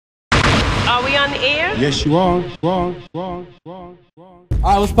Are we on the air? Yes, you are. Alright,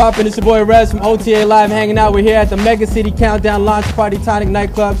 what's poppin'? It's your boy Rez from OTA Live hanging out. We're here at the Megacity Countdown Launch Party, Tonic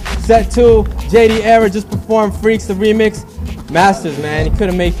Nightclub. Set2 JD Era just performed Freaks, the remix. Masters, man, he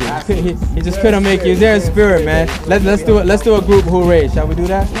couldn't make it. He just couldn't make it. He's there in spirit, man. Let's do it. Let's do a group hooray. Shall we do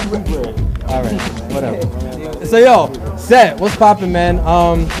that? Alright, whatever. So yo, Set, what's poppin', man?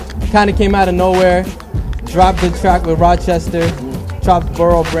 Kinda came out of nowhere. Dropped the track with Rochester. Dropped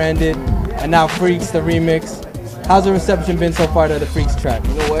Borough branded. And now Freaks, the remix. How's the reception been so far to the Freaks track?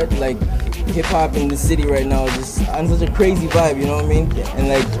 You know what? Like, hip-hop in the city right now is just on such a crazy vibe, you know what I mean? And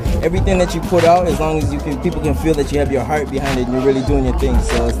like, everything that you put out, as long as people can feel that you have your heart behind it and you're really doing your thing.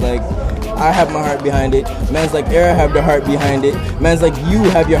 So it's like, I have my heart behind it. Man's like Era have their heart behind it. Man's like you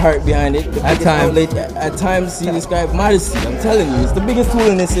have your heart behind it. At times, see this guy modesty. I'm telling you, it's the biggest tool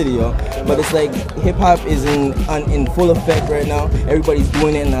in the city, yo. But it's like hip-hop is in full effect right now. Everybody's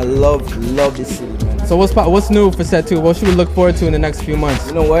doing it, and I love this city, man. So what's new for Set2? What should we look forward to in the next few months?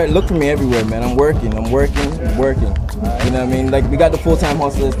 You know what? Look for me everywhere, man. I'm working. You know what I mean? Like, we got the full-time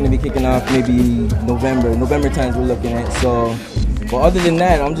hustle that's going to be kicking off maybe November times we're looking at. So, but other than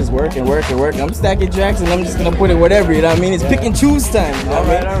that, I'm just working. I'm stacking tracks and I'm just going to put it whatever, you know what I mean? It's pick and choose time, you know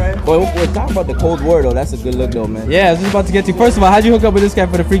what I mean? But we're talking about the Cold War, though. That's a good look, though, man. Yeah, I was just about to get to. First of all, how'd you hook up with this guy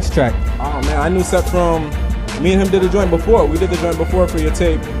for the Freaks track? Oh, man, I knew Set from, me and him did a joint before. We did the joint before for your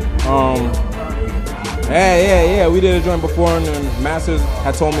tape. Yeah, we did a joint before, and then Masters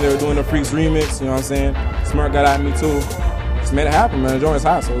had told me they were doing the Freaks remix, you know what I'm saying? Smart got at me too. Just made it happen, man. The joint's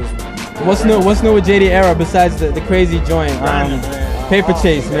hot, so What's new with JD Era besides the crazy joint? Paper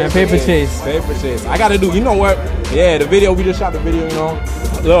Chase, man. Paper Chase. I gotta do, you know what? Yeah, the video, we just shot the video, you know.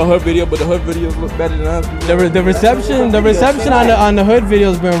 A little hood video, but the hood videos look better than us. The reception on the hood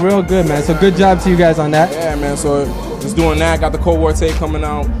video's been real good, man. So good job to you guys on that. Yeah, man. So just doing that. Got the Cold War tape coming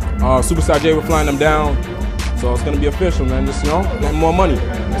out. Superstar J, we're flying them down. So it's gonna be official, man. Just, you know, getting more money.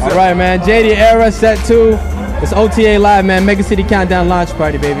 All right, man. JD Era, Set2. It's OTA Live, man. Megacity Countdown Launch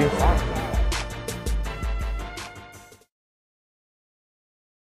Party, baby.